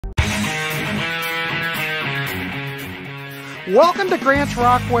Welcome to Grant's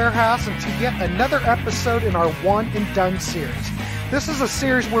Rock Warehouse and to yet another episode in our One and Done series. This is a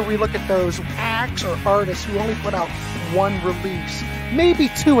series where we look at those acts or artists who only put out one release,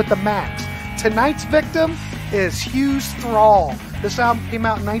 maybe two at the max. Tonight's victim is Hughes Thrall. This album came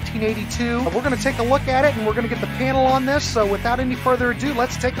out in 1982. We're going to take a look at it and we're going to get the panel on this. So without any further ado,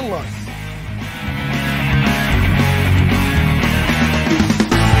 let's take a look.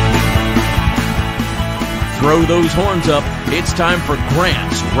 Throw those horns up. It's time for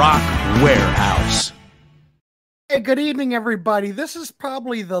Grant's Rock Warehouse. Hey, good evening, everybody. This is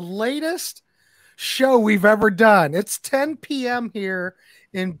probably the latest show we've ever done. It's 10 p.m. here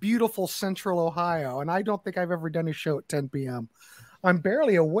in beautiful Central Ohio, and I don't think I've ever done a show at 10 p.m. I'm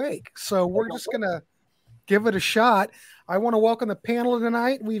barely awake, so we're just going to give it a shot. I want to welcome the panel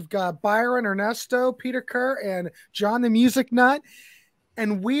tonight. We've got Byron, Ernesto, Peter Kerr, and John the Music Nut.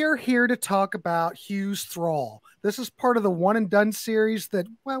 And we're here to talk about Hughes Thrall. This is part of the One and Done series that,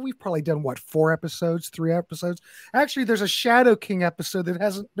 well, we've probably done, what, 4 episodes, 3 episodes? Actually, there's a Shadow King episode that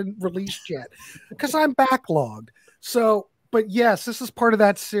hasn't been released yet because I'm backlogged. So, but yes, this is part of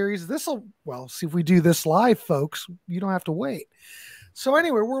that series. This'll, well, see if we do this live, folks. You don't have to wait. So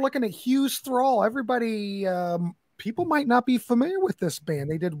anyway, we're looking at Hughes Thrall. Everybody, people might not be familiar with this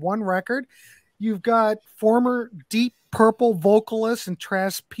band. They did one record. You've got former Deep Purple vocalist and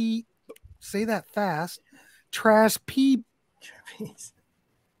Trapeze. Say that fast. Trapeze.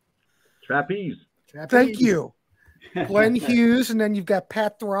 Thank you. Glenn Hughes, and then you've got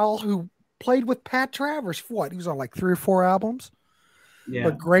Pat Thrall, who played with Pat Travers for what? He was on like 3 or 4 albums. Yeah.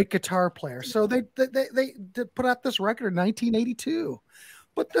 But great guitar player. So they put out this record in 1982.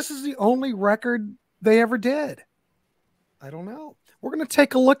 But this is the only record they ever did. I don't know. We're going to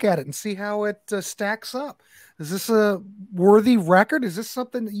take a look at it and see how it stacks up. Is this a worthy record? Is this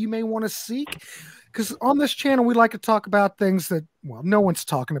something that you may want to seek? Because on this channel, we like to talk about things that, well, no one's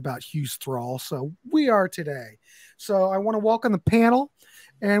talking about Hughes Thrall, so we are today. So I want to welcome the panel,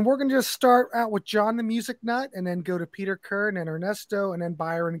 and we're going to just start out with John the Music Nut, and then go to Peter Kerr, and then Ernesto, and then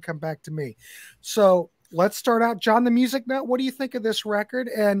Byron, and come back to me. So let's start out. John the Music Nut, what do you think of this record?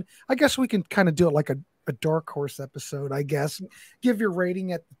 And I guess we can kind of do it like a dark horse episode, I guess. Give your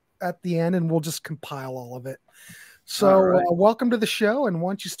rating at the end, and we'll just compile all of it. So right. Welcome to the show, and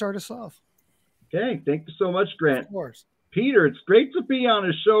why don't you start us off? Okay, thank you so much, Grant. Of course. Peter, it's great to be on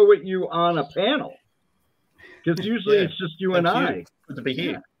a show with you on a panel, because usually it's just you and I. Good to be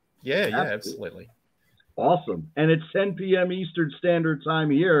here. Yeah, absolutely. Awesome. And it's 10 p.m. Eastern Standard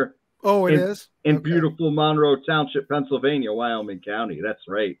Time here. Oh, it is? In beautiful Monroe Township, Pennsylvania, Wyoming County. That's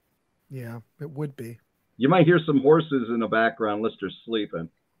right. Yeah, it would be. You might hear some horses in the background. Lister's sleeping.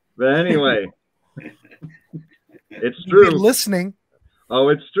 But anyway, it's true. You've been listening. Oh,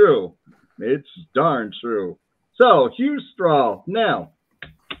 it's true. It's darn true. So, Hughes Thrall. Now,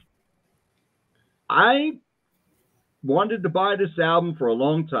 I wanted to buy this album for a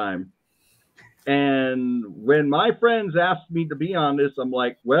long time. And when my friends asked me to be on this, I'm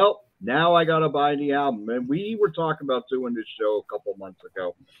like, well, now I got to buy the album. And we were talking about doing this show a couple months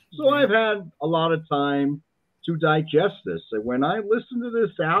ago. So I've had a lot of time to digest this. And when I listen to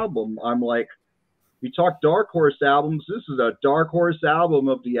this album, I'm like, we talk dark horse albums. This is a dark horse album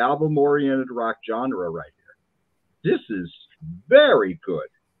of the album-oriented rock genre right here. This is very good.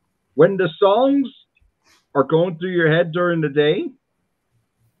 When the songs are going through your head during the day,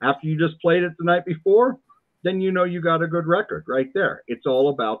 after you just played it the night before, then you know you got a good record right there. It's all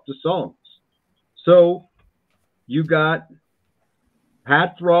about the songs. So you got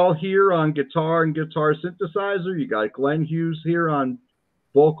Pat Thrall here on guitar and guitar synthesizer. You got Glenn Hughes here on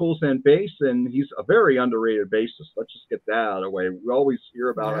vocals and bass, and he's a very underrated bassist. Let's just get that out of the way. We always hear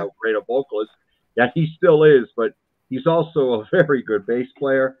about how great a vocalist. Yeah, he still is, but he's also a very good bass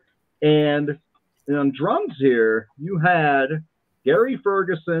player. And on drums here, you had Gary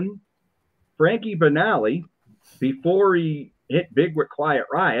Ferguson, Frankie Banali, before he hit big with Quiet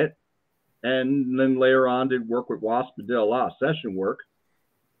Riot, and then later on did work with Wasp and did a lot of session work.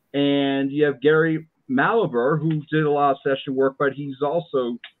 And you have Gary Malaber, who did a lot of session work, but he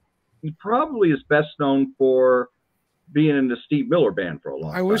probably is best known for being in the Steve Miller Band for a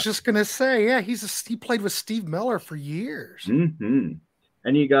long time. I was just going to say, yeah, he played with Steve Miller for years. Mm-hmm.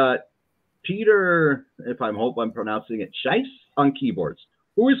 And you got Peter, if I hope I'm pronouncing it, Scheisse on keyboards,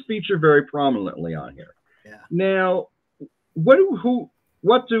 who is featured very prominently on here. Yeah. Now, what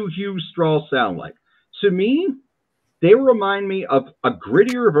do Hughes Thrall sound like? To me, they remind me of a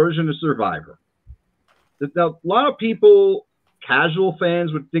grittier version of Survivor. Now, a lot of people, casual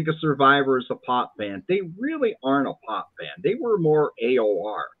fans, would think of Survivor as a pop band. They really aren't a pop band. They were more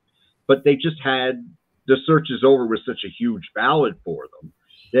AOR, but they just had The Search Is Over was such a huge ballad for them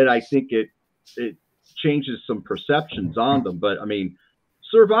that I think it changes some perceptions on them. But I mean,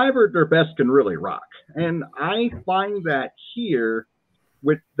 Survivor at their best can really rock. And I find that here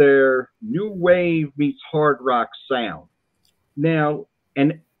with their new wave meets hard rock sound. Now,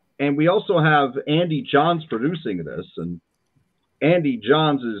 and we also have Andy Johns producing this, and Andy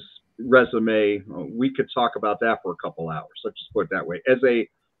Johns' resume, we could talk about that for a couple hours. Let's just put it that way. As a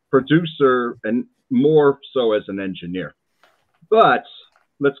producer and more so as an engineer. But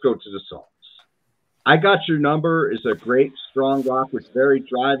let's go to the songs. I Got Your Number is a great, strong rock. It's very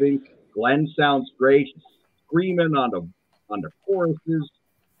driving. Glenn sounds great. He's screaming on the choruses.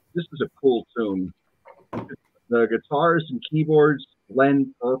 This is a cool tune. The guitars and keyboards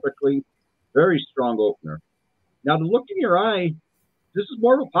blend perfectly. Very strong opener. Now, The Look in Your Eye, this is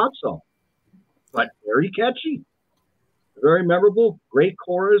more of a pop song, but very catchy. Very memorable. Great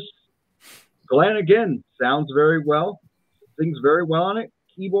chorus. Glenn, again, sounds very well. Sings very well on it.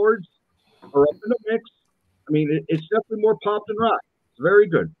 Keyboards are up in the mix. I mean, it's definitely more pop than rock. It's very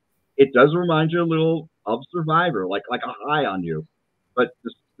good. It does remind you a little of Survivor, like a high on you, but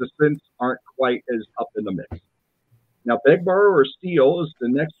the synths aren't quite as up in the mix. Now, Beg, Borrow, or Steal is the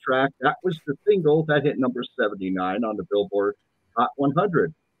next track. That was the single that hit number 79 on the Billboard Hot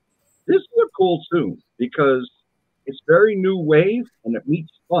 100. This is a cool tune because it's very new wave and it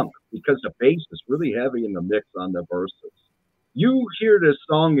meets funk because the bass is really heavy in the mix on the verses. You hear this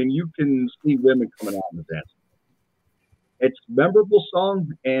song and you can see women coming out in the dance. It's a memorable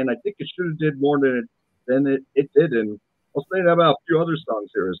song, and I think it should have did more than it did. And I'll say that about a few other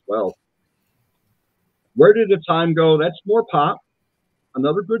songs here as well. Where Did the Time Go? That's more pop.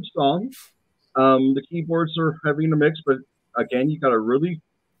 Another good song. The keyboards are heavy in the mix, but again, you got a really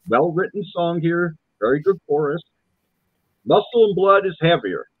well-written song here. Very good chorus. Muscle and Blood is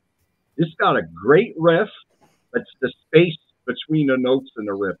heavier. This got a great riff, but it's the space between the notes and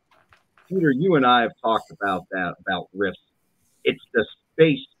the riff. Peter, you and I have talked about that, about riffs. It's the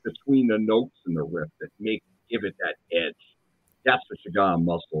space between the notes and the riff that give it that edge. That's what you got on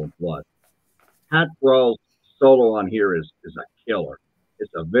Muscle and Blood. Pat Thrall's solo on here is a killer.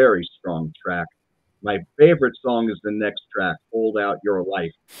 It's a very strong track. My favorite song is the next track, Hold Out Your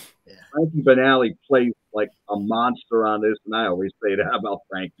Life. Yeah. Frankie Banali plays like a monster on this, and I always say that about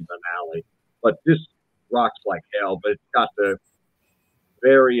Frankie Banali. But this rocks like hell, but it's got the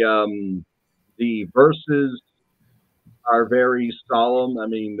very, the verses are very solemn. I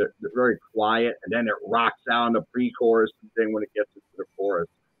mean, they're very quiet, and then it rocks out in the pre-chorus, and then when it gets into the chorus,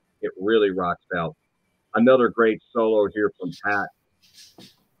 it really rocks out. Another great solo here from Pat.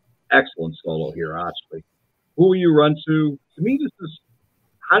 Excellent solo here, actually. Who Will You Run To? To me, this is,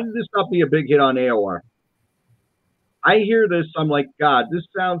 how did this not be a big hit on AOR? I hear this, I'm like, God, this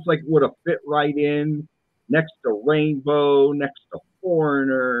sounds like it would have fit right in next to Rainbow, next to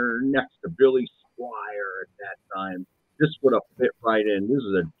Foreigner, next to Billy Squire at that time. This would have fit right in. This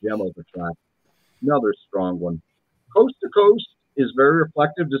is a gem of a track. Another strong one. Coast to Coast is very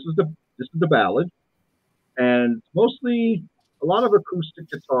reflective. This is the ballad, and mostly a lot of acoustic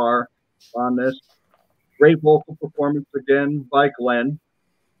guitar on this. Great vocal performance again by Glenn.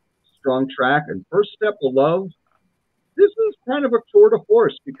 Strong track. And First Step of Love. This is kind of a tour de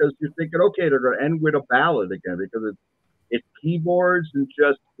force because you're thinking, okay, they're going to end with a ballad again because it's keyboards and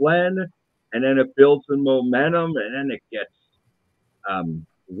just Glenn, and then it builds in momentum, and then it gets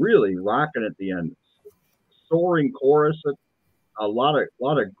really rocking at the end. Soaring chorus, a lot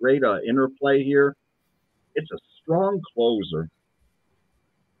of great interplay here. It's a strong closer.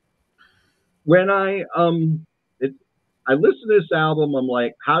 When I listen to this album, I'm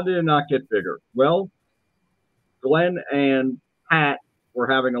like, how did it not get bigger? Well, Glenn and Pat were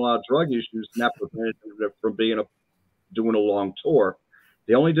having a lot of drug issues, and that prevented them from doing a long tour.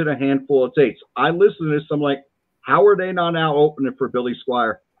 They only did a handful of dates. I listened to this, I'm like, how are they not now opening for Billy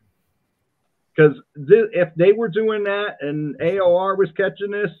Squire? Because if they were doing that and AOR was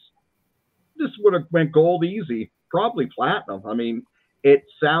catching this would have went gold easy, probably platinum. I mean, it's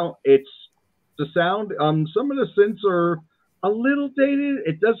the sound. Some of the synths are a little dated.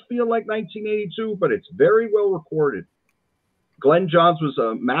 It does feel like 1982, but it's very well recorded. Glenn Johns was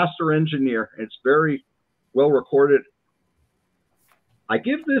a master engineer. It's very well recorded. I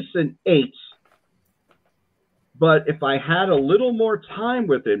give this an 8. But if I had a little more time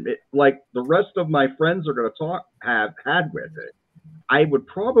with it, like the rest of my friends are going to have had with it, I would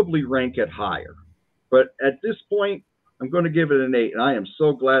probably rank it higher. But at this point, I'm going to give it an 8. And I am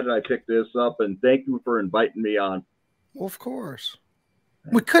so glad that I picked this up. And thank you for inviting me on. Well, of course.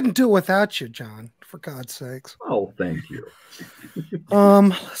 We couldn't do it without you, John, for God's sakes. Oh, thank you.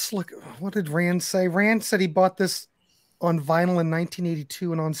 Let's look. What did Rand say? Rand said he bought this on vinyl in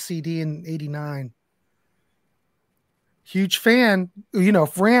 1982 and on CD in 89. Huge fan. You know,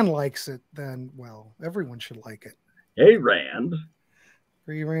 if Rand likes it, then, well, everyone should like it. Hey, Rand.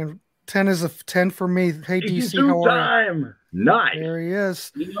 Rand. 10 is a 10 for me. Hey, DC, how are you? Nice. There he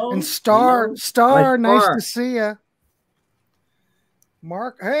is. You know, And Star, Nice nice Star. to see you.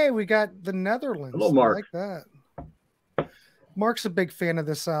 Mark, hey, we got the Netherlands. Hello, Mark. I like that. Mark's a big fan of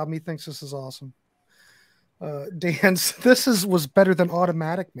this album. He thinks this is awesome. Dan's, was better than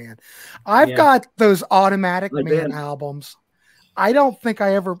Automatic Man. I've got those Automatic Like Man Dan. albums. I don't think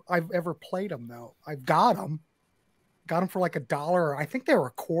I've ever played them though. I've got them. Got them for like $1. I think they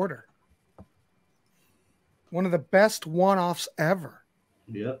were $0.25. One of the best one-offs ever.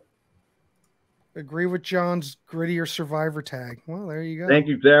 Yep. Agree with John's grittier Survivor tag. Well, there you go. Thank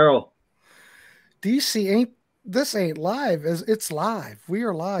you, Daryl. DC this ain't live. It's live. We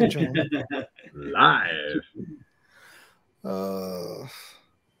are live, John. Live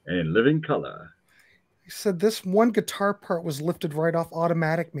in living color. He said this one guitar part was lifted right off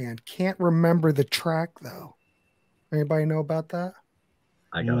Automatic Man. Can't remember the track though. Anybody know about that?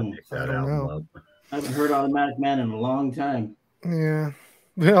 I gotta pick that I don't album know. up. I haven't heard Automatic Man in a long time. Yeah.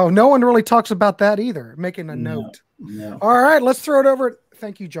 No one really talks about that either. Making a note. No. All right, let's throw it over.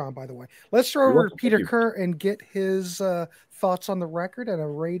 Thank you, John, by the way. Let's throw it over to Peter Thank you. Kerr and get his thoughts on the record and a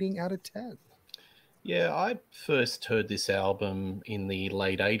rating out of 10. Yeah, I first heard this album in the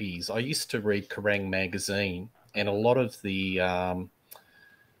late 80s. I used to read Kerrang! Magazine, and a lot of the,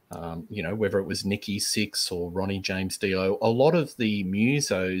 whether it was Nicky Six or Ronnie James Dio, a lot of the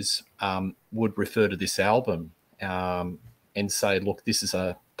musos would refer to this album and say, look, this is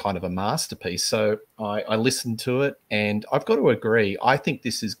a kind of a masterpiece. So I listened to it, and I've got to agree. I think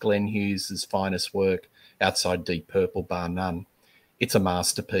this is Glenn Hughes' finest work outside Deep Purple, bar none. It's a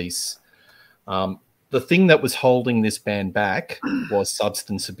masterpiece. The thing that was holding this band back was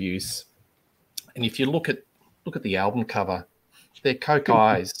substance abuse. And if you look at the album cover, they're coke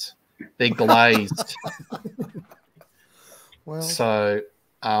eyes, they're glazed. Well, So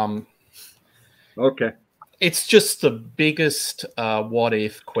Okay. it's just the biggest what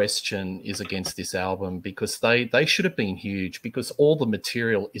if question is against this album, because they should have been huge, because all the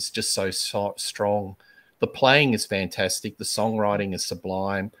material is just so strong. The playing is fantastic. The songwriting is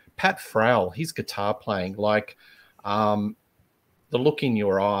sublime. Pat Thrall, his guitar playing, like the look in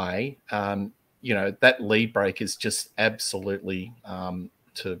your eye, that lead break is just absolutely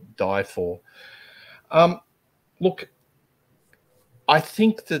to die for. Look, I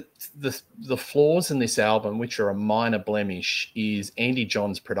think that the flaws in this album, which are a minor blemish, is Andy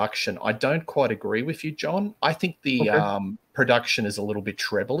John's production. I don't quite agree with you, John. I think the production is a little bit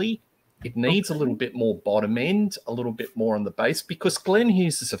trebly. It needs a little bit more bottom end, a little bit more on the bass, because Glenn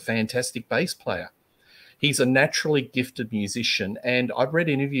Hughes is a fantastic bass player. He's a naturally gifted musician, and I've read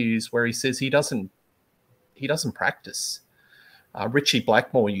interviews where he says he doesn't practice. Richie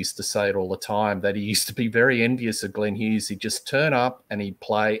Blackmore used to say it all the time, that he used to be very envious of Glenn Hughes. He'd just turn up and he'd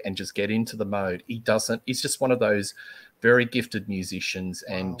play and just get into the mode. He doesn't. He's just one of those very gifted musicians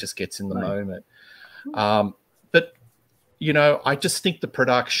and just gets in the moment. But I just think the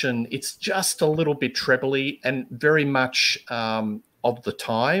production, it's just a little bit trebly and very much of the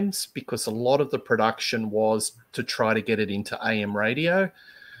times, because a lot of the production was to try to get it into AM radio.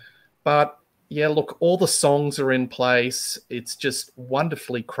 But yeah, look, all the songs are in place. It's just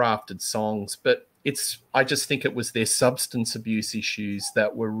wonderfully crafted songs, but I just think it was their substance abuse issues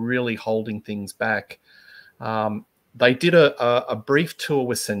that were really holding things back. They did a brief tour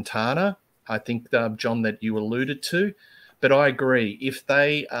with Santana, I think, John, that you alluded to. But I agree, if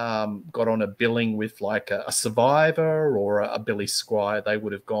they got on a billing with like a Survivor or a Billy Squier, they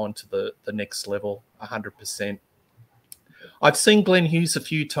would have gone to the next level 100%. I've seen Glenn Hughes a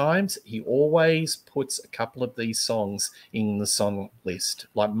few times. He always puts a couple of these songs in the song list,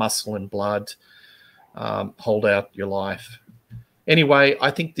 like Muscle and Blood, Hold Out Your Life. Anyway, I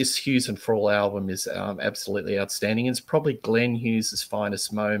think this Hughes and Thrall album is absolutely outstanding. It's probably Glenn Hughes'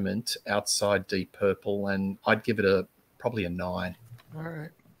 finest moment outside Deep Purple, and I'd give it probably a 9. all right.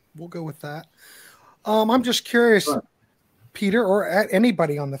 We'll go with that. I'm just curious, Peter, or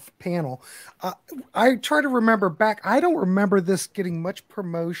anybody on the panel. I try to remember back. I don't remember this getting much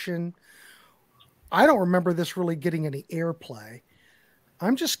promotion. I don't remember this really getting any airplay.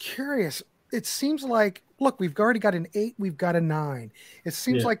 I'm just curious. It seems like, look, we've already got an 8. We've got a 9. It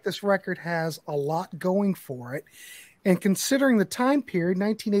seems like this record has a lot going for it. And considering the time period,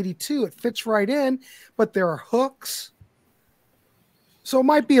 1982, it fits right in, but there are hooks. So it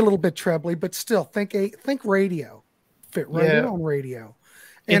might be a little bit trebly, but still think radio. Fit right in on radio.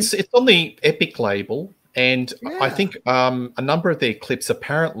 And it's on the Epic label, and Yeah. I think a number of their clips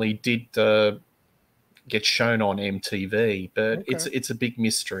apparently did get shown on MTV, but it's a big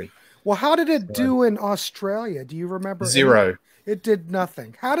mystery. Well, how did it do in Australia? Do you remember? Zero. It did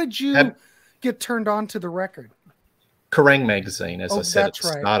nothing. How did you get turned on to the record? Kerrang magazine, as I said at the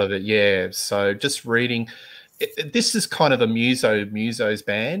start of it. Yeah. So just reading. This is kind of a muso's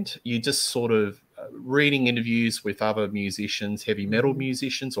band. You just sort of reading interviews with other musicians, heavy metal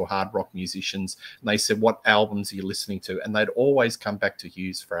musicians or hard rock musicians, and they said, what albums are you listening to? And they'd always come back to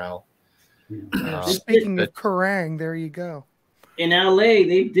Hughes Thrall. Speaking of Kerrang, there you go. In LA,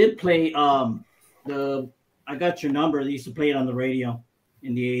 they did play the I Got Your Number. They used to play it on the radio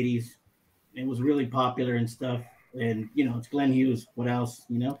in the 80s. It was really popular and stuff. And, you know, it's Glenn Hughes. What else,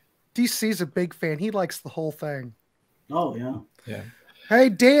 you know? DC's a big fan. He likes the whole thing. Oh, yeah. Yeah. Hey,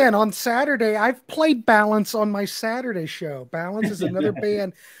 Dan, on Saturday, I've played Balance on my Saturday show. Balance is another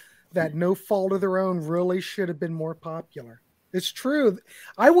band that, no fault of their own, really should have been more popular. It's true.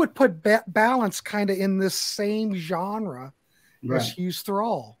 I would put Balance kind of in this same genre as Hughes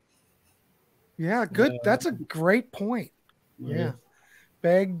Thrall. Yeah, good. That's a great point. Yeah.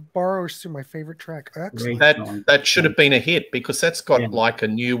 Beg Borrows to my favorite track. Excellent. That should have been a hit because that's got like a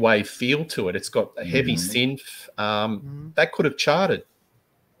new wave feel to it. It's got a heavy synth. That could have charted.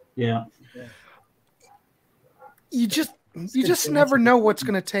 Yeah. You just never know what's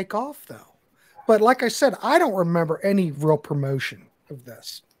going to take off, though. But like I said, I don't remember any real promotion of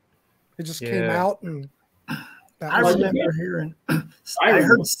this. It just came out, and I remember hearing. I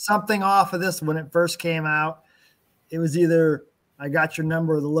heard something off of this when it first came out. It was either I Got Your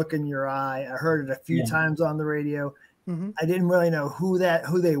Number or The Look in Your Eye. I heard it a few times on the radio. I didn't really know who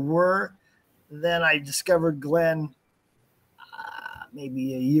they were. Then I discovered Glenn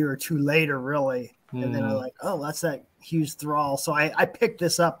maybe a year or two later, really. And then I was like, oh, that's that Hughes Thrall. So I picked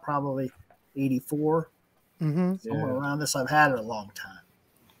this up probably 84, somewhere around this. I've had it a long time.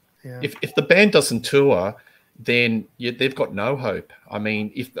 Yeah. If the band doesn't tour, then they've got no hope. I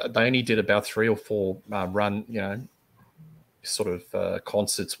mean, if they only did about 3 or 4 run, sort of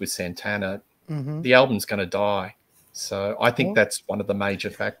concerts with Santana, the album's going to die. So I think that's one of the major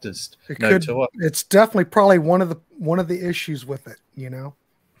factors. Tour. It's definitely probably one of the issues with it,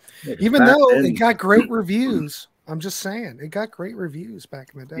 Even though it got great reviews, I'm just saying it got great reviews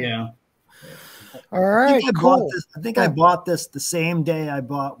back in the day. Yeah. All right. I think I bought this the same day I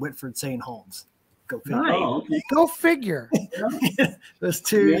bought Whitford St. Holmes. Go figure. Nice. Oh, okay. Go figure. Those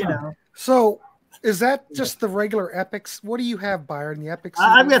two, So is that just the regular Epics? What do you have, Byron? The Epics?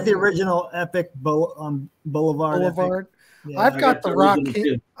 I've got the original Epic Boulevard. Epic. Yeah, I've got the Rock.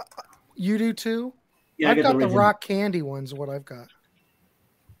 You do too? Yeah, I've got the Rock Candy ones. What I've got.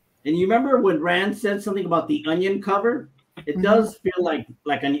 And you remember when Rand said something about the onion cover? It does feel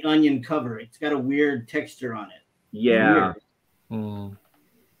like an onion cover. It's got a weird texture on it. Yeah.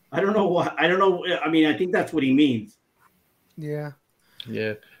 I don't know what. I don't know. I mean, I think that's what he means. Yeah.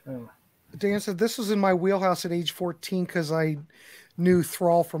 Yeah. Dan said this was in my wheelhouse at age 14 because I knew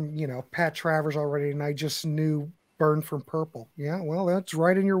Thrall from Pat Travers already, and I just knew Burn from Purple. Yeah, well, that's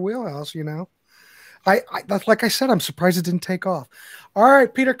right in your wheelhouse. That's like I said, I'm surprised it didn't take off. All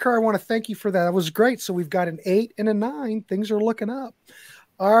right, Peter Kerr, I want to thank you for that. That was great. So we've got an 8 and a 9. Things are looking up.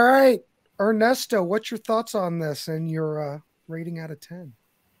 All right, Ernesto, what's your thoughts on this and your rating out of 10?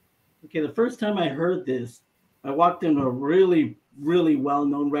 Okay, the first time I heard this, I walked into a really, really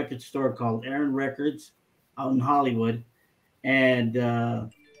well-known record store called Aaron Records out in Hollywood, and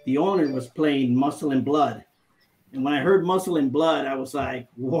the owner was playing Muscle and Blood. And when I heard Muscle and Blood, I was like,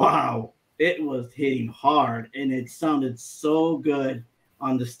 wow, it was hitting hard, and it sounded so good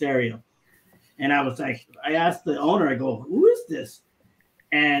on the stereo. And I was like, I asked the owner, I go, who is this?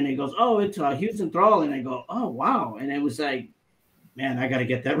 And he goes, oh, it's Hughes and Thrall. And I go, oh, wow. And it was like, man, I got to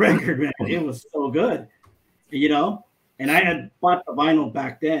get that record, man. It was so good, And I had bought the vinyl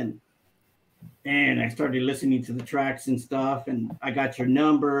back then. And I started listening to the tracks and stuff. And I Got Your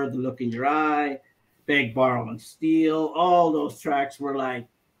Number, The Look in Your Eye, Beg, Borrow, and Steal. All those tracks were like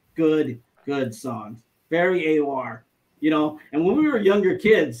good songs. Very AOR, And when we were younger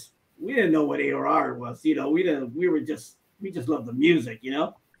kids, we didn't know what AOR was. We just loved the music,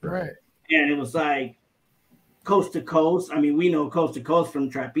 Right. And it was like, Coast to Coast. I mean, we know Coast to Coast from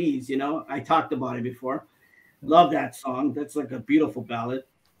Trapeze, I talked about it before. Love that song. That's like a beautiful ballad.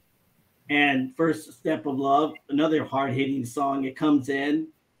 And First Step of Love, another hard-hitting song. It comes in.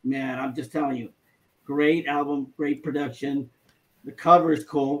 Man, I'm just telling you. Great album, great production. The cover is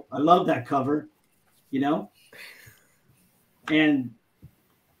cool. I love that cover, And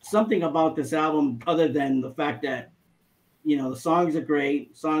something about this album other than the fact that, you know, the songs are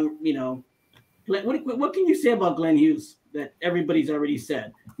great. You know, what can you say about Glenn Hughes that everybody's already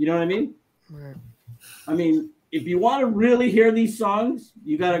said? You know what I mean? Right. I mean, if you want to really hear these songs,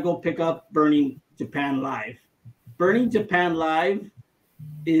 you got to go pick up Burning Japan Live. Burning Japan Live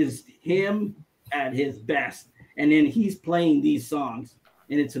is him at his best. And then he's playing these songs.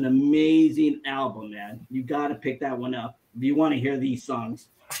 And it's an amazing album, man. You got to pick that one up if you want to hear these songs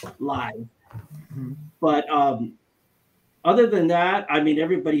live. Mm-hmm. But other than that, I mean,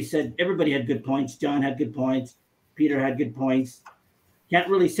 everybody had good points. John had good points. Peter had good points. Can't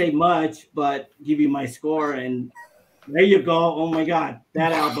really say much, but give you my score, and there you go. Oh my God,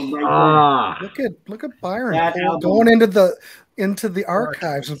 that album right there. Look at Byron going into the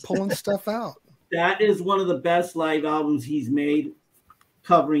archives and pulling stuff out. That is one of the best live albums he's made,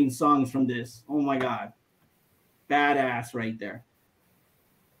 covering songs from this. Oh my God, badass right there.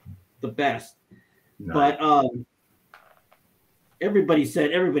 The best. Nice. But everybody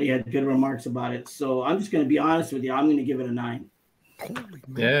had good remarks about it. So I'm just going to be honest with you. I'm going to give it a 9. Holy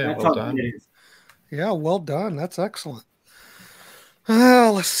man. Yeah, that's well how done. it is. Yeah, well done. That's excellent.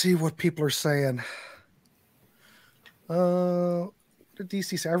 Let's see what people are saying. What did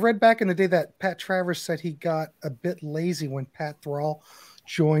DC say? I read back in the day that Pat Travers said he got a bit lazy when Pat Thrall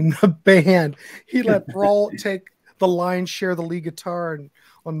joined the band. He let Thrall take the lion's share of the lead guitar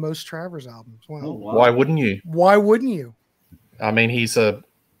on most Travers albums. Wow. Oh, wow. Why wouldn't you? Why wouldn't you? I mean, he's a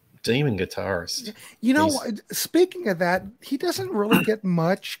demon guitarist. You know, speaking of that, he doesn't really get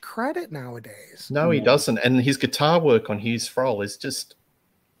much credit nowadays. No, he doesn't. And his guitar work on Hughes Thrall is just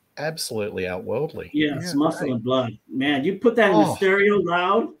absolutely outworldly. Yeah, it's muscle and blood. Man, you put that in the stereo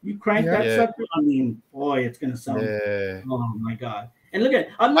loud, you crank that sucker, I mean, boy, it's going to sound. Yeah. Oh, my God. And look at,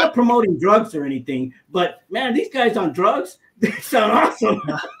 I'm not promoting drugs or anything, but, man, these guys on drugs, they sound awesome.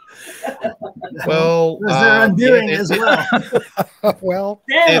 Well, they're undoing as well. Well,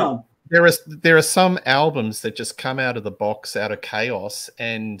 damn. There are some albums that just come out of the box, out of chaos,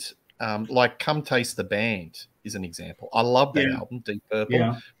 and like Come Taste the Band is an example. I love that album, Deep Purple.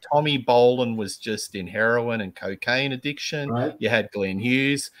 Yeah. Tommy Bolin was just in heroin and cocaine addiction. Right. You had Glenn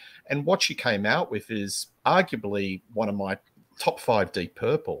Hughes, and what she came out with is arguably one of my top 5 Deep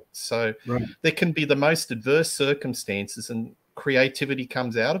Purple. So there can be the most adverse circumstances and creativity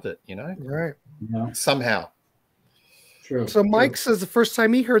comes out of it, you know? Right. Yeah. Somehow. True. So Mike says the first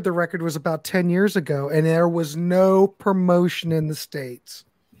time he heard the record was about 10 years ago, and there was no promotion in the States.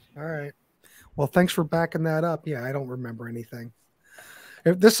 All right. Well, thanks for backing that up. Yeah, I don't remember anything.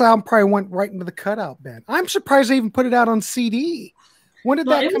 If this album probably went right into the cutout bin. I'm surprised they even put it out on CD. When did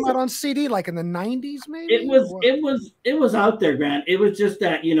that come out on CD? Like in the 90s, maybe? It was out there, Grant. It was just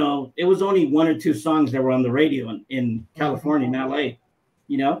that, you know, it was only 1 or 2 songs that were on the radio in California, in LA,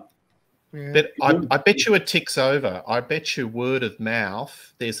 you know? Yeah. But I bet you it ticks over. I bet you word of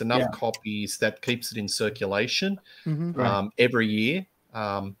mouth, there's enough copies that keeps it in circulation every year.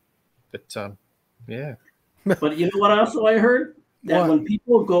 Yeah. But you know what also I heard? That when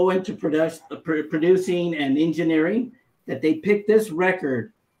people go into producing and engineering, that they pick this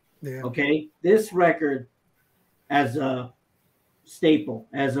record, this record as a staple,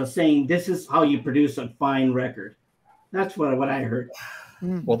 as a saying, this is how you produce a fine record. That's what I heard.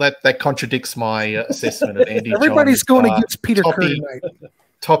 Well, that contradicts my assessment of Andy. Everybody's going against Peter Kerr tonight.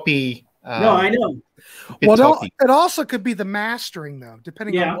 Toppy. No, I know. Well, it also could be the mastering, though,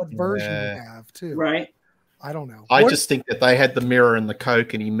 depending on what version you have, too. Right. I don't know. I just think that they had the mirror and the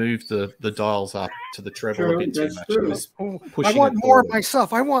Coke, and he moved the dials up to the treble a bit too much. I want more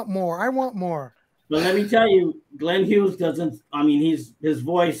myself. I want more. But let me tell you, Glenn Hughes doesn't. I mean, his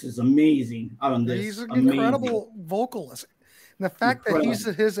voice is amazing on this. He's an incredible vocalist. And the fact that he's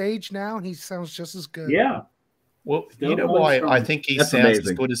at his age now and he sounds just as good. Yeah. Well, you know why I think he sounds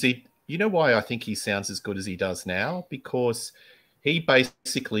as good as he. You know why I think he sounds as good as he does now? Because he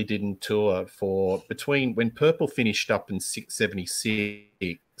basically didn't tour for between when Purple finished up in 76.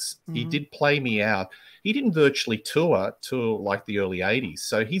 He did Play Me Out. He didn't virtually tour till like the early 80s.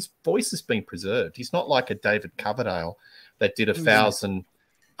 So his voice has been preserved. He's not like a David Coverdale that did 1,000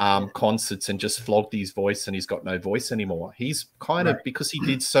 concerts and just flogged his voice and he's got no voice anymore. He's kind of, because he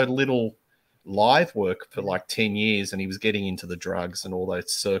did so little live work for like 10 years and he was getting into the drugs and all that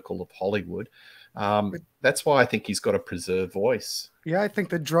circle of Hollywood. That's why I think he's got a preserved voice. Yeah, I think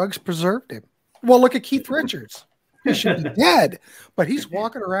the drugs preserved him. Well, look at Keith Richards. He should be dead, but he's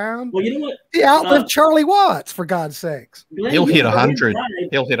walking around. Well, you know what? He outlived Charlie Watts, for God's sakes. He'll hit 100.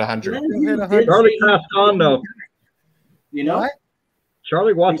 He'll hit 100. Charlie passed on, though. You know? What?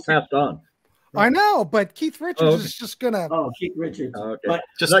 Charlie Watts passed on. I know, but Keith Richards is just gonna. Oh, Keith Richards. Okay. But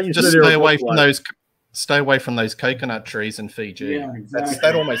Just stay away from those. Stay away from those coconut trees in Fiji. Yeah, exactly.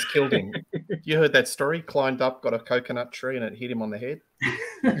 That almost killed him. You heard that story? Climbed up, got a coconut tree, and it hit him on the head.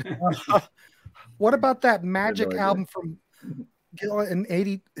 What about that Magic album from in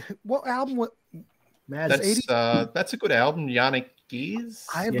 '80? What album? What? That's a good album. Yannick Gears.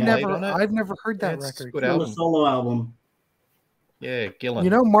 I've never heard that record. Good album. Solo album. Yeah, Gillan.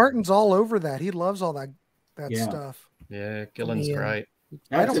 You know, Martin's all over that. He loves all that stuff. Yeah, Gillan's great.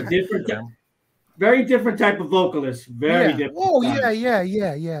 That's a different, very different type of vocalist. Very different. Oh, yeah.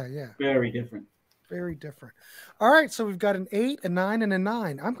 Very different. Very different. All right, so we've got an 8, a 9, and a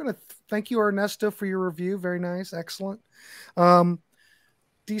 9. I'm going to thank you, Ernesto, for your review. Very nice. Excellent.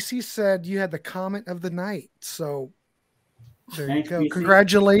 DC said you had the comment of the night. So there you go. DC.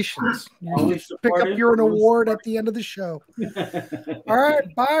 Congratulations. Pick up your award at the end of the show. All right,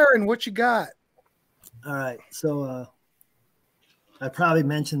 Byron, what you got? All right. So I probably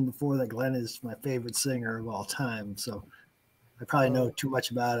mentioned before that Glenn is my favorite singer of all time. So I probably know too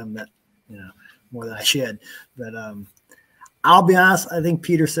much about him that, more than I should. But I'll be honest, I think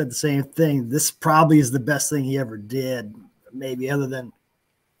Peter said the same thing. This probably is the best thing he ever did, maybe other than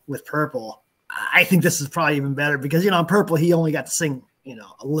with Purple. I think this is probably even better because, on Purple, he only got to sing,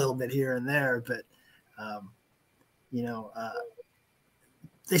 a little bit here and there. But,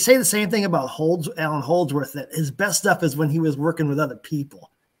 they say the same thing about Alan Holdsworth, that his best stuff is when he was working with other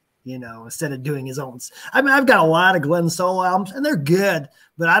people, instead of doing his own. I mean, I've got a lot of Glenn solo albums, and they're good,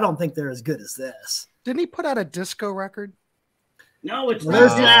 but I don't think they're as good as this. Didn't he put out a disco record? No, it's not.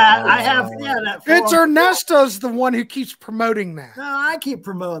 There's that. I have, that. It's Ernesto's the one who keeps promoting that. No, I keep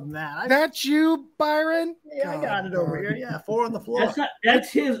promoting that. That's you, Byron? Yeah, I got it over here. Yeah, 4 on the floor.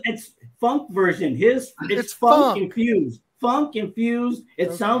 That's his. It's funk version. It's funk infused. Funk infused.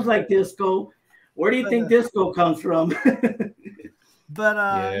 It sounds like disco. Where do you think disco comes from? But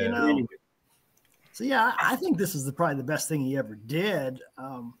so yeah, I think this is probably the best thing he ever did.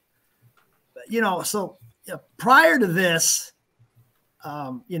 Prior to this,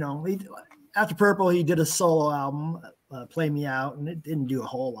 after Purple, he did a solo album, Play Me Out, and it didn't do a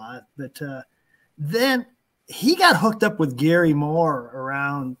whole lot. But then he got hooked up with Gary Moore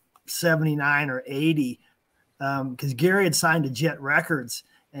around 79 or 80. Because Gary had signed to Jet Records,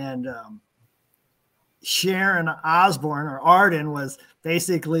 and Sharon Osbourne or Arden was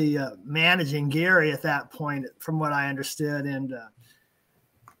basically managing Gary at that point, from what I understood. And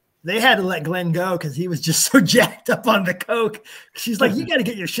they had to let Glenn go because he was just so jacked up on the coke. She's like, "You got to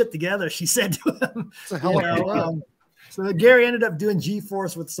get your shit together," she said to him. So Gary ended up doing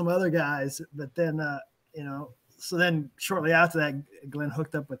G-Force with some other guys, but then so then shortly after that, Glenn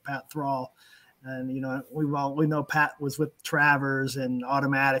hooked up with Pat Thrall. And, we know Pat was with Travers and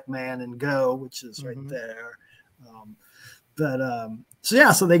Automatic Man and Go, which is right there.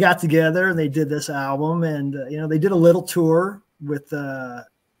 So they got together and they did this album, and, they did a little tour with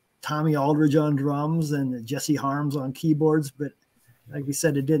Tommy Aldridge on drums and Jesse Harms on keyboards. But like we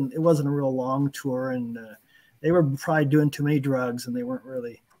said, it wasn't a real long tour, and they were probably doing too many drugs and they weren't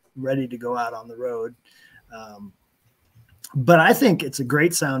really ready to go out on the road. But I think it's a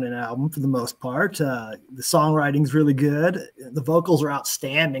great sounding album for the most part. The songwriting's really good. The vocals are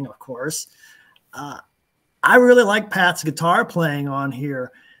outstanding, of course. I really like Pat's guitar playing on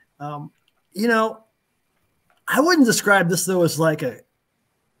here. I wouldn't describe this though as like a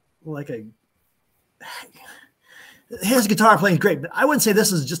his guitar playing is great, but I wouldn't say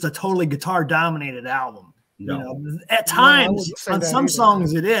this is just a totally guitar dominated album. No. At times on some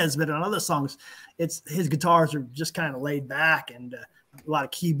songs it is, but on other songs, his guitars are just kind of laid back and a lot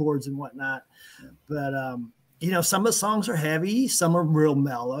of keyboards and whatnot. But some of the songs are heavy, some are real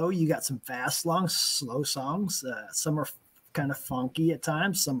mellow. You got some fast songs, slow songs. Some are kind of funky at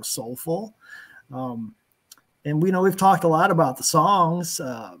times, some are soulful. And we've talked a lot about the songs.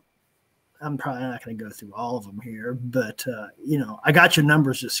 I'm probably not going to go through all of them here, but I Got Your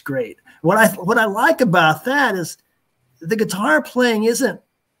Number is just great. What I like about that is the guitar playing isn't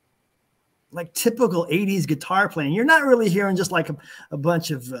like typical 80s guitar playing. You're not really hearing just like a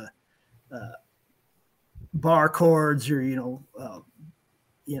bunch of bar chords or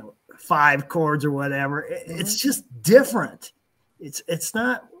 5 chords or whatever. It's just different. It's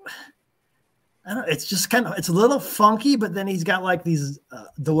not. I don't know, it's just it's a little funky, but then he's got like these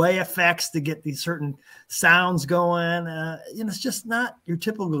delay effects to get these certain sounds going. It's just not your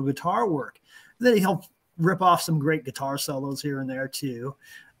typical guitar work. And then he'll rip off some great guitar solos here and there too.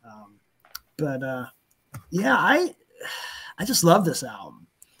 I just love this album.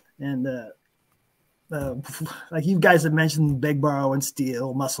 And like you guys have mentioned, Beg, Borrow, and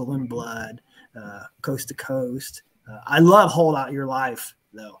Steal, Muscle and Blood, Coast to Coast. I love Hold Out Your Life,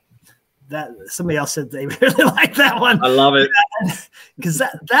 though. That somebody else said they really like that one. I love it because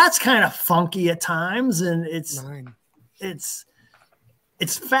that's kind of funky at times, and it's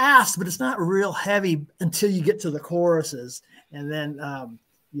fast, but it's not real heavy until you get to the choruses, and then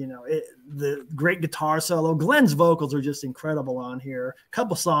the great guitar solo. Glenn's vocals are just incredible on here. A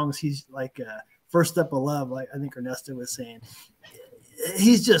couple songs, he's like First Step of Love, like I think Ernesto was saying.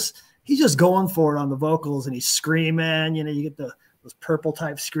 He's just going for it on the vocals, and he's screaming. You get those purple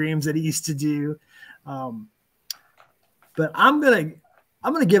type screams that he used to do. But I'm gonna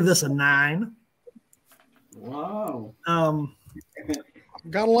give this a 9. Wow.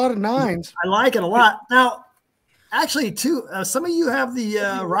 Got a lot of 9s. I like it a lot. Now, actually, too, some of you have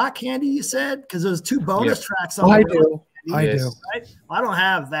the Rock Candy, you said, because there's 2 bonus tracks on I the do. I Right? do. Well, I don't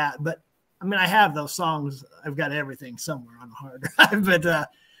have that, but I mean, I have those songs. I've got everything somewhere on the hard drive, but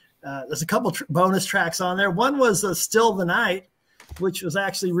there's a couple bonus tracks on there. One was Still the Night, which was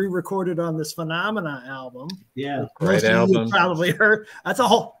actually re-recorded on this Phenomena album. Yeah, great album. You probably heard. That's a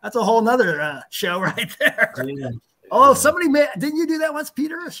whole nother show right there. Yeah. Oh, somebody didn't you do that once,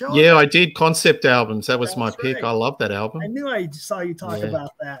 Peter? A show? Yeah, I did concept albums. That was That's my pick. right. I love that album. I knew I saw you talk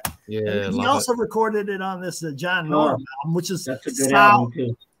about that. Yeah, And he also recorded it on this John Norm album, which is That's a good album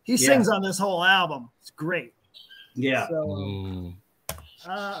too. He sings on this whole album. It's great. Yeah. So,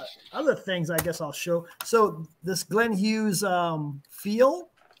 other things I guess I'll show. So this Glenn Hughes Feel.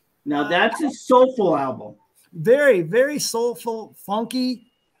 Now that's a soulful album. Very, very soulful, funky.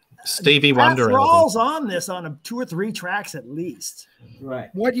 Stevie Wonder. Pat Thrall's on this on 2 or 3 tracks at least. Right.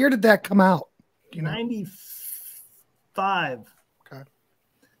 What year did that come out? 95. Okay.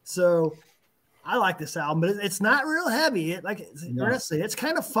 So I like this album, but it's not real heavy. It's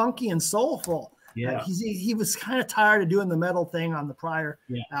kind of funky and soulful. Yeah. He was kind of tired of doing the metal thing on the prior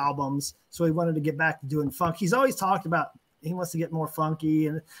albums, so he wanted to get back to doing funk. He's always talked about he wants to get more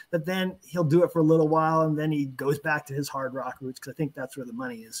funky, but then he'll do it for a little while, and then he goes back to his hard rock roots because I think that's where the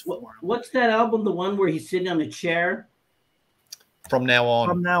money is for him. What's that album? The one where he's sitting on a chair? From Now On.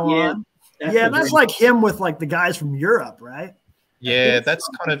 From Now On. That's like him with like the guys from Europe, right? Yeah, that's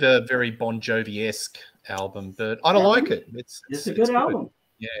kind of a very Bon Jovi-esque album, but I don't like it. It's a good album.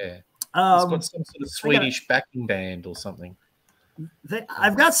 Yeah. It's got some sort of Swedish backing band or something.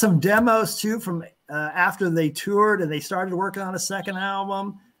 I've got some demos too from after they toured and they started working on a second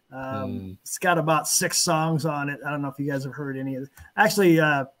album. It's got about 6 songs on it. I don't know if you guys have heard any of it. Actually,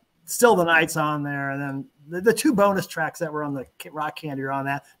 Still the Night's on there, and then the 2 bonus tracks that were on the Rock Candy are on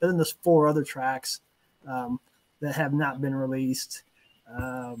that. But then there's 4 other tracks that have not been released.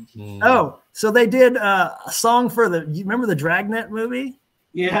 Oh, so they did a song for you remember the Dragnet movie?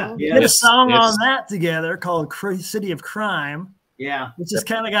 Yeah. They did a song on that together called City of Crime. Yeah. Which just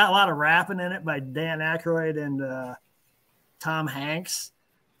kind of got a lot of rapping in it by Dan Aykroyd and Tom Hanks.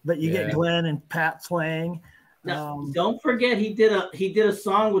 But you get Glenn and Pat playing. Now, don't forget he did a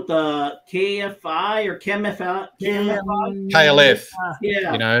song with the KFI or KMFI. KLF.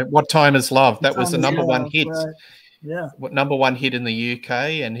 Yeah. You know, What Time Is Love? That was the number 1 hit. Right. Yeah. What number 1 hit in the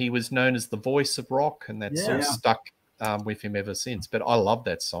UK, and he was known as the voice of rock, and that's sort of stuck with him ever since. But I love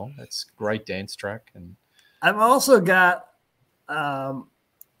that song. That's a great dance track. And I've also got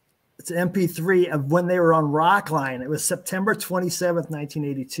it's an MP3 of when they were on Rockline. It was September 27th,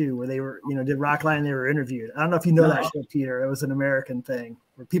 1982, where they were, did Rockline. They were interviewed. I don't know if you know that show, Peter. It was an American thing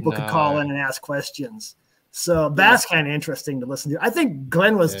where people could call in and ask questions. So that's kind of interesting to listen to. I think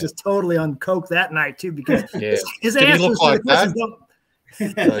Glenn was just totally on coke that night too, because his answers to the questions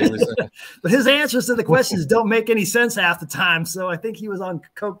but his answers to the questions don't make any sense half the time. So I think he was on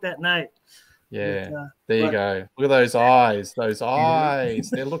coke that night. Yeah, there you go. Look at those eyes. Those eyes.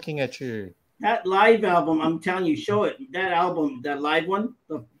 They're looking at you. That live album, I'm telling you, show it. That album, that live one,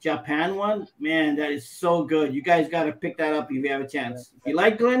 the Japan one, man, that is so good. You guys got to pick that up if you have a chance. If you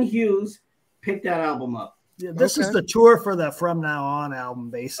like Glenn Hughes, pick that album up. Yeah, this is the tour for the From Now On album,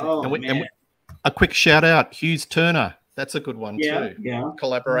 basically. Oh, and a quick shout out, Hughes Turner. That's a good one too. Yeah.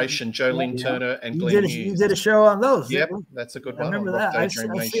 Collaboration, Jolene Turner and Glenn Hughes. You did a show on those. Yep, that's a good one. I remember that. I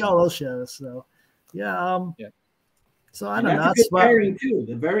see all those shows. So, So I don't know. That's a good pairing too.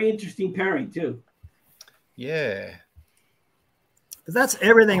 A very interesting pairing too. Yeah. That's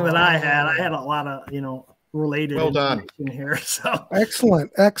everything that I had. I had a lot of related. Well done here. So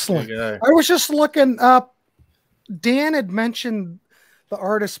excellent. I was just looking up. Dan had mentioned the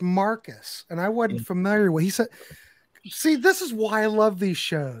artist Marcus, and I wasn't familiar with. He said, "See, this is why I love these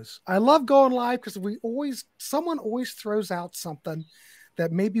shows. I love going live because someone always throws out something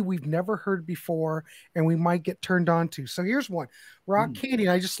that maybe we've never heard before and we might get turned on to. So here's one. Rock Candy.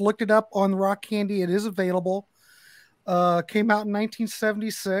 I just looked it up on Rock Candy. It is available. Came out in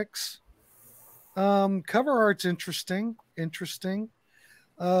 1976. Cover art's interesting.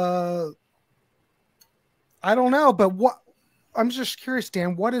 I don't know, but I'm just curious,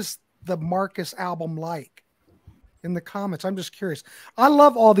 Dan, what is the Marcus album like? In the comments, I'm just curious. I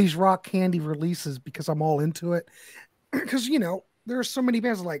love all these Rock Candy releases because I'm all into it. Because, you know, there are so many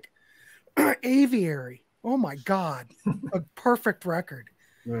bands like Aviary. Oh my God, a perfect record.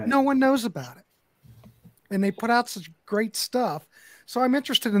 Right. No one knows about it. And they put out such great stuff. So I'm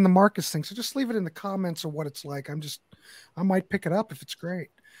interested in the Marcus thing. So just leave it in the comments of what it's like. I might pick it up if it's great.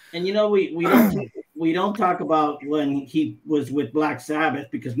 And you know, we don't talk about when he was with Black Sabbath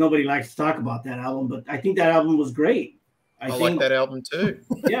because nobody likes to talk about that album. But I think that album was great. I like that album too.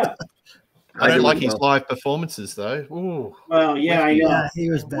 Yeah. I don't like his live performances though. Ooh. Well, yeah, I know. Yeah, he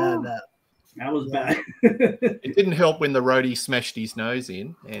was bad. That was bad. It didn't help when the roadie smashed his nose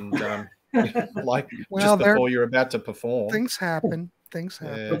in, and just before you're about to perform. Things happen.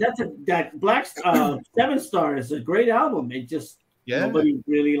 Yeah. But that Black 7 Star is a great album. It just nobody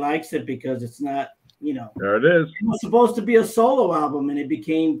really likes it because it's not, you know. There it is. It was supposed to be a solo album, and it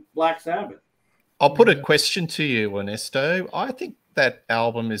became Black Sabbath. I'll put a question to you, Ernesto. I think that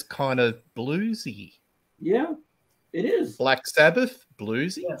album is kind of bluesy. Yeah, it is. Black Sabbath,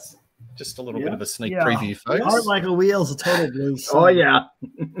 bluesy. Yes. Just a little bit of a sneak preview, folks. Heart Like a Wheel is a total blues song. Oh, yeah.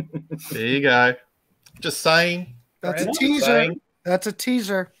 There you go. Just saying. That's a teaser. That's a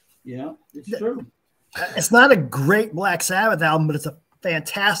teaser. Yeah, it's true. It's not a great Black Sabbath album, but it's a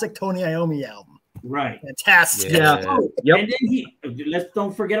fantastic Tony Iommi album. Right. Fantastic. Yeah. Oh, yep. And then let's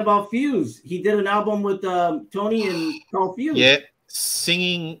don't forget about Hughes. He did an album with Tony and Carl Hughes. Yeah.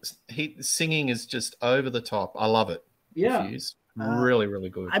 Singing is just over the top. I love it. Yeah. Hughes. Really, really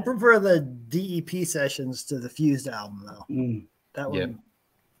good. I prefer the DEP sessions to the Fused album, though. That one.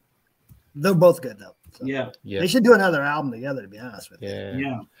 They're both good, though. So. Yeah. They should do another album together, to be honest with you.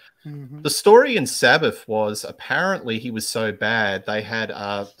 Yeah. The story in Sabbath was apparently he was so bad they had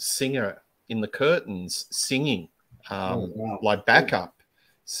a singer in the curtains singing like backup.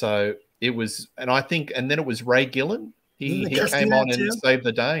 So it was, and then it was Ray Gillen. He came on and saved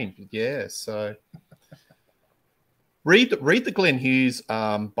the day. Yeah. So read the Glenn Hughes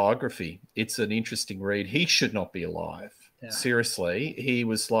biography. It's an interesting read. He should not be alive. Yeah. Seriously, he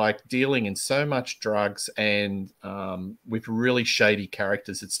was like dealing in so much drugs and with really shady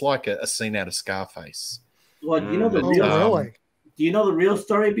characters. It's like a scene out of Scarface. Well, do you know the real? Do you know the real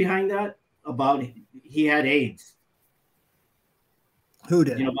story behind that? About he had AIDS. Who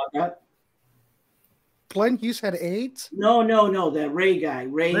did? You know about that? Glenn Hughes had AIDS? No. That Ray guy.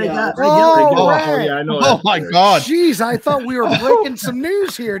 Ray. Ray. Yeah, I know. Oh my God! Jeez, I thought we were breaking some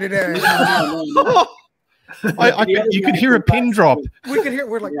news here today. You could hear a pin drop. We could hear.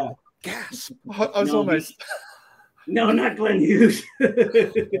 We're like, gasp. I was almost. No, not Glenn Hughes.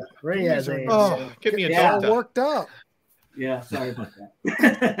 Ray has AIDS. Oh, get me a doctor. All worked up. Yeah, sorry about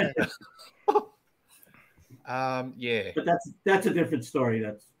that. But that's a different story.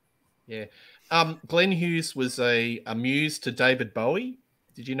 Glenn Hughes was a muse to David Bowie.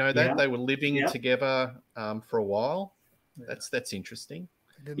 Did you know that? Yeah. They were living together for a while. That's interesting.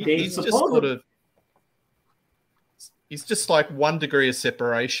 He's just sort of. He's just like 1 degree of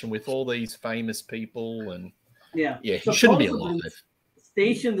separation with all these famous people, and he shouldn't be alive.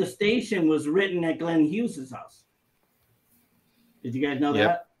 The Station was written at Glenn Hughes's house. Did you guys know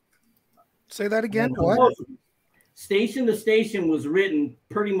that? Say that again. What? The Station was written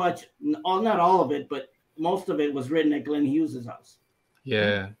pretty much, not all of it, but most of it was written at Glenn Hughes's house.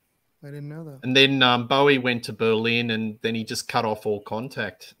 Yeah. I didn't know that. And then Bowie went to Berlin, and then he just cut off all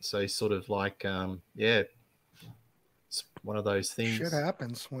contact. So he's sort of like, it's one of those things. Shit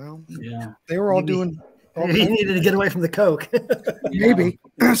happens. Well, yeah. They were all doing. He needed to get away from the coke. Maybe.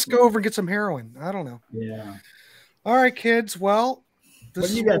 Let's go over and get some heroin. I don't know. Yeah. All right, kids. Well,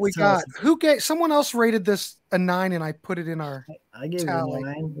 this is what we got. Someone else rated this a 9, and I put it in our. I gave it a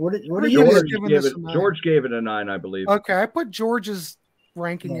 9. What did George gave it a 9, I believe. Okay, I put George's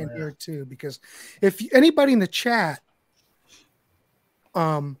ranking in here too, because if anybody in the chat,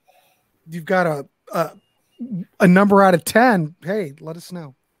 you've got a number out of 10, hey, let us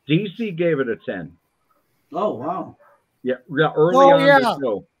know. DC gave it a 10. Oh, wow. Yeah, early on the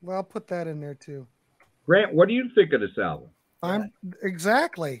show. Well, I'll put that in there too. Grant, what do you think of this album?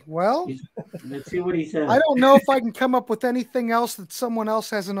 Exactly. Well, let's see what he said. I don't know if I can come up with anything else that someone else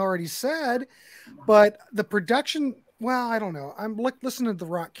hasn't already said, but the production, well, I don't know. I'm listening to the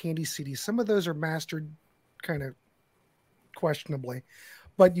Rock Candy CDs. Some of those are mastered kind of questionably,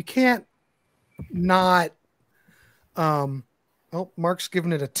 but you can't not. Oh, Mark's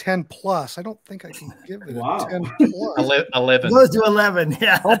giving it a 10 plus. I don't think I can give it a 10 plus. 11. Goes to 11.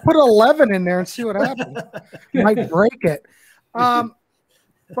 Yeah. I'll put 11 in there and see what happens. Might break it. But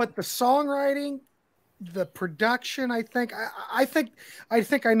the songwriting, the production, I think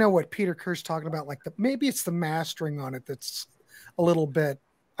I know what Peter Kerr's talking about. Like maybe it's the mastering on it that's a little bit.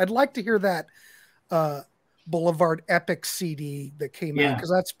 I'd like to hear that Boulevard Epic CD that came out, because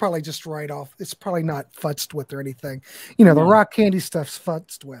that's probably just right off. It's probably not futzed with or anything. You know, the Rock Candy stuff's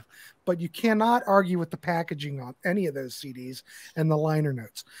futzed with, but you cannot argue with the packaging on any of those CDs and the liner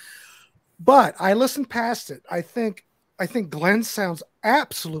notes. But I listened past it. I think Glenn sounds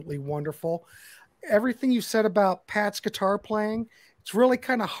absolutely wonderful. Everything you said about Pat's guitar playing, it's really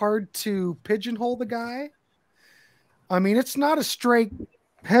kind of hard to pigeonhole the guy. I mean, it's not a straight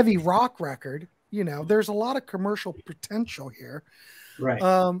heavy rock record. You know, there's a lot of commercial potential here. Right.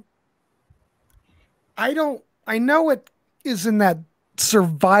 I know it is in that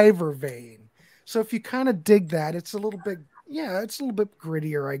Survivor vein. So if you kind of dig that, it's a little bit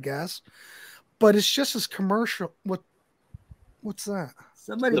grittier, I guess. But it's just as commercial. What's that?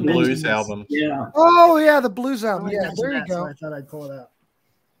 Somebody the blues album. Yeah. Oh yeah, the blues album. Yeah, there you go. So I thought I'd pull it out.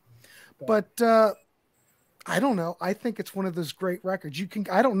 But I don't know. I think it's one of those great records.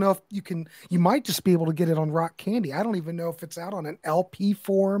 I don't know if you might just be able to get it on Rock Candy. I don't even know if it's out on an LP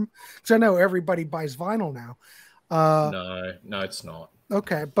form, because I know everybody buys vinyl now. No, it's not.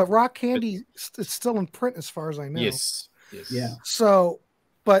 Okay. But Rock Candy is still in print as far as I know. Yes. Yeah. So,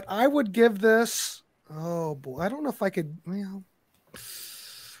 but I would give this, oh boy, I don't know if I could, well,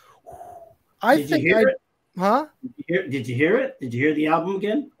 Did you hear it? Huh? Did you hear it? Did you hear the album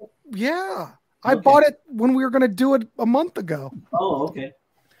again? Yeah. I bought it when we were going to do it a month ago. Oh, okay.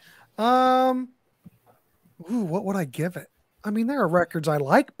 What would I give it? I mean, there are records I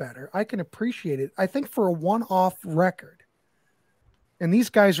like better. I can appreciate it. I think for a one-off record, and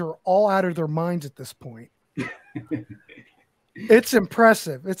these guys are all out of their minds at this point. It's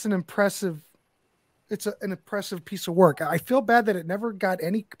impressive. It's an impressive piece of work. I feel bad that it never got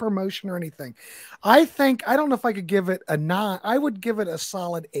any promotion or anything. I don't know if I could give it a 9. I would give it a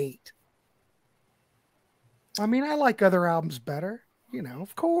solid 8. I mean, I like other albums better, you know,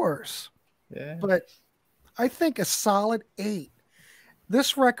 of course. Yeah. But I think a solid 8.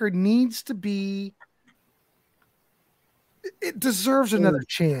 This record needs to be, it deserves another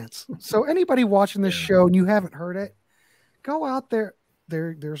chance. So anybody watching this show and you haven't heard it, go out there.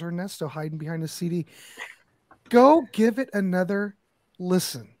 There's Ernesto hiding behind the CD. Go give it another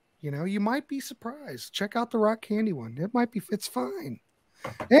listen. You know, you might be surprised. Check out the Rock Candy one. It's fine.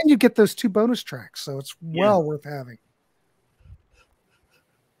 And you get those 2 bonus tracks, so it's well worth having.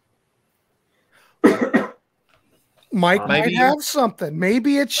 Mike might have something.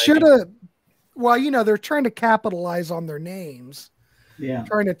 Maybe it should have. Well, you know, they're trying to capitalize on their names. Yeah.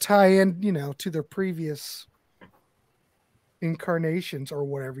 Trying to tie in, you know, to their previous incarnations or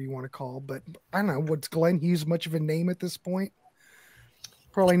whatever you want to call. But I don't know. Was Glenn Hughes much of a name at this point?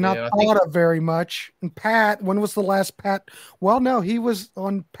 Probably not thought of very much. And Pat, when was the last Pat? Well, no, he was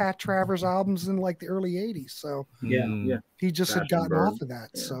on Pat Travers albums in like the early 80s. So he just had gotten off of that.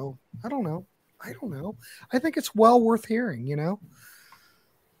 Yeah. So I don't know. I think it's well worth hearing, you know.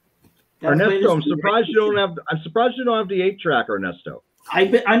 Ernesto, I'm surprised you don't have the 8-track, Ernesto.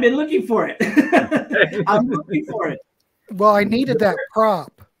 I've been looking for it. I'm looking for it. Well, I needed that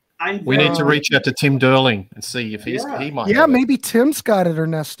prop. We need to reach out to Tim Derling and see if he might. Yeah, maybe Tim's got it,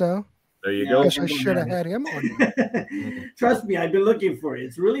 Ernesto. There you go. I should have had him on. Trust me, I've been looking for it.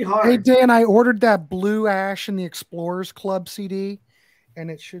 It's really hard. Hey, Dan, I ordered that Blue Ash and the Explorers Club CD, and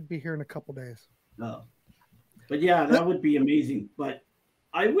it should be here in a couple days. Oh. But yeah, that would be amazing. But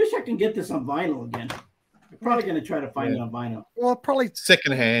I wish I can get this on vinyl again. I'm probably going to try to find it on vinyl. Well, probably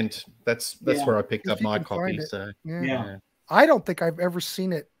secondhand. That's where I picked up my copy. So yeah. I don't think I've ever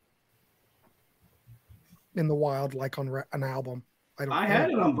seen it in the wild, like on an album. I had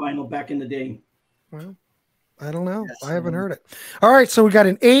it on vinyl back in the day. Well, I don't know. I haven't heard it. All right, so we got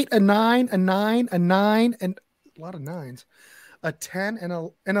an 8, a 9, a 9, a 9, and a lot of 9s, a 10, and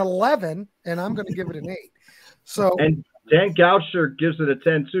an 11, and I'm going to give it an 8. So and Dan Goucher gives it a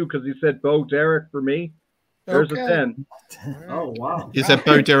 10 too because he said Bo Derek for me. There's a 10. Oh wow! Is that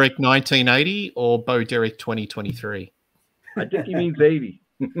Bo Derek 1980 or Bo Derek 2023? I think he means 80.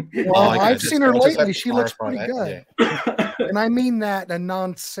 Well, I've seen her lately. She looks pretty good. Yeah. And I mean that in a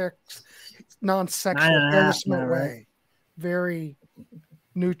non-sexual, harassment way. Very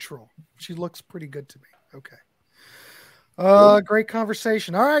neutral. She looks pretty good to me. Okay. Great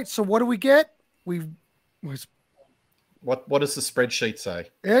conversation. All right. So what do we get? What does the spreadsheet say?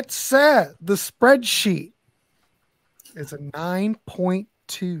 It said the spreadsheet is a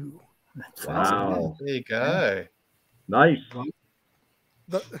 9.2. Wow. There you go. Nice.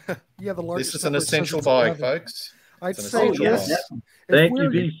 The largest. This is an essential buy, folks. I'd say this. Thank you,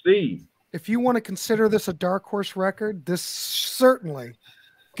 DC. If you want to consider this a dark horse record, this certainly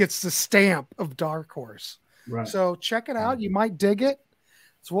gets the stamp of dark horse. Right. So check it out. You might dig it.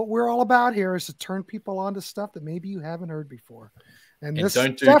 It's what we're all about here, is to turn people on to stuff that maybe you haven't heard before. And this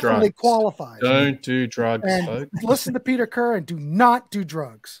don't do definitely drugs. qualifies. Don't do drugs, and folks. listen to Peter Kerr and do not do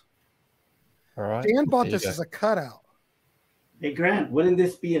drugs. All right. Dan bought this as a cutout. Hey, Grant, wouldn't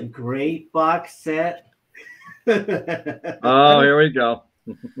this be a great box set? Oh, here we go.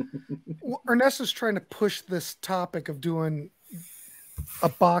 Well, Ernesto's trying to push this topic of doing a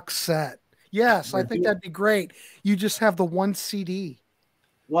box set. Yes, I think that'd be great. You just have the one CD.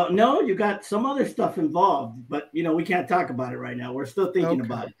 Well, no, you got some other stuff involved, but we can't talk about it right now. We're still thinking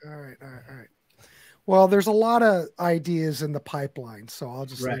about it. All right. Well, there's a lot of ideas in the pipeline, so I'll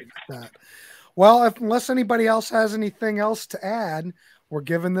just leave that. Well, unless anybody else has anything else to add, we're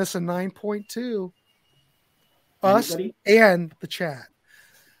giving this a 9.2. Us and the chat.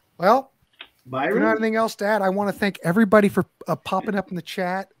 Well, Byron? If you don't have anything else to add, I want to thank everybody for popping up in the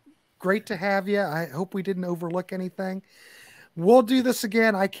chat. Great to have you. I hope we didn't overlook anything. We'll do this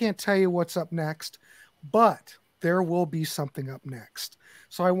again. I can't tell you what's up next, but there will be something up next.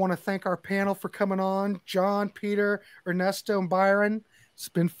 So I want to thank our panel for coming on. John, Peter, Ernesto, and Byron. It's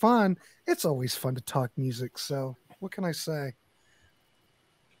been fun. It's always fun to talk music. So what can I say?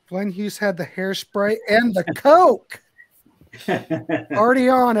 Glenn Hughes had the hairspray and the Coke. Party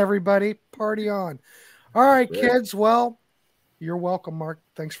on, everybody. Party on. All right, kids. Well, you're welcome, Mark.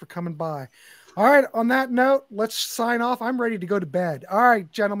 Thanks for coming by. All right, on that note, let's sign off. I'm ready to go to bed. All right,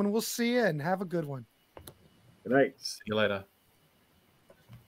 gentlemen, we'll see you and have a good one. Good night. See you later.